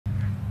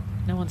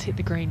No one's hit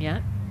the green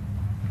yet.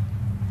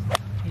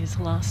 He's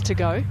last to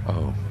go.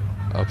 Oh,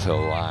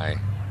 uphill lie.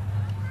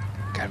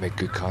 Gotta make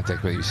good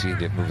contact, but you see he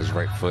didn't move his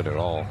right foot at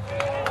all.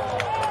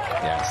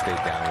 Yeah, stayed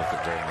down with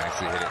it very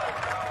nicely. Hit it.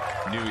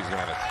 Knew he was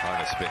gonna have a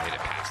ton of spin. Hit it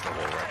past the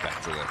hole,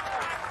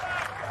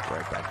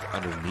 right back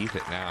underneath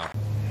it now.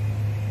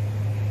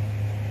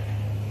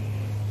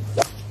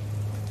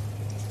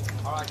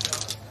 All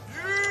right.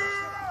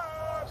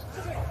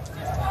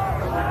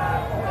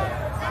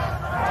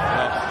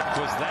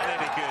 Was that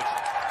any good?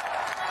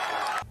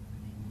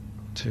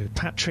 To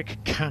Patrick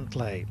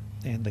Cantlay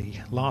in the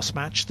last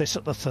match, this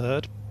at the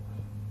third.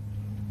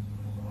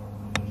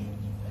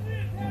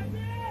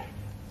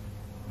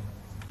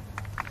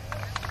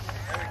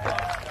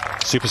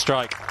 Super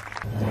strike.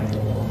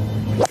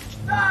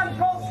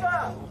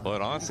 Well,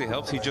 it honestly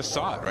helps. He just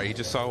saw it, right? He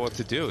just saw what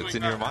to do. It's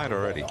in your mind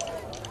already. Absolutely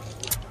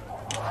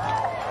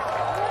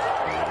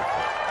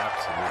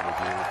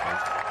beautiful.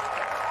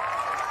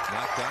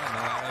 Not done,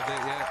 not out of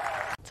it yet.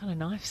 It's on a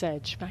knife's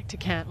edge. Back to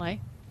Cantlay.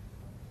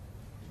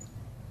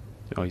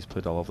 Oh, he's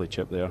played a lovely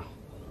chip there.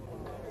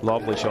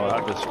 Lovely shot.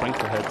 Had the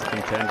sprinkler head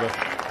contender.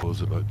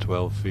 Goes about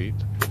 12 feet.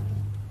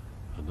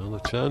 Another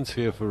chance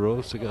here for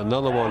Rose to get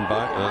another one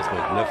back. That's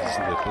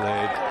magnificently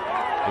played.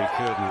 He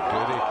couldn't,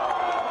 could he?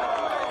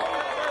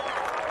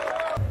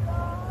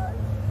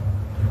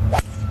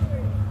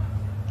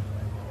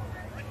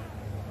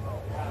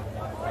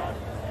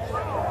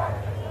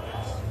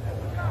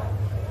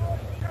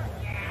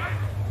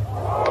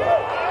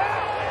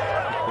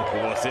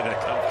 Was in a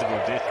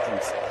comfortable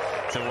distance.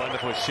 It's a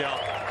wonderful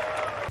shot.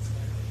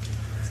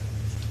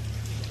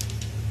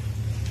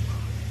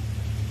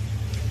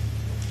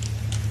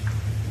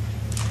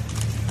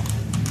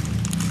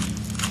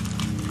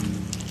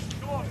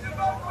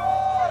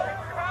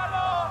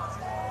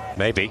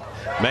 Maybe.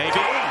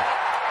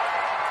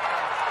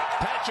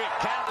 Patrick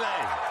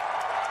Cantlay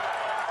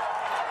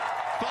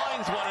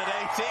finds one at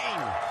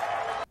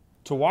 18.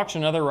 To watch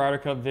another Ryder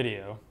Cup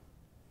video,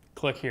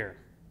 click here.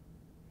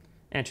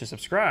 And to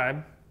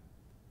subscribe,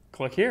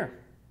 click here.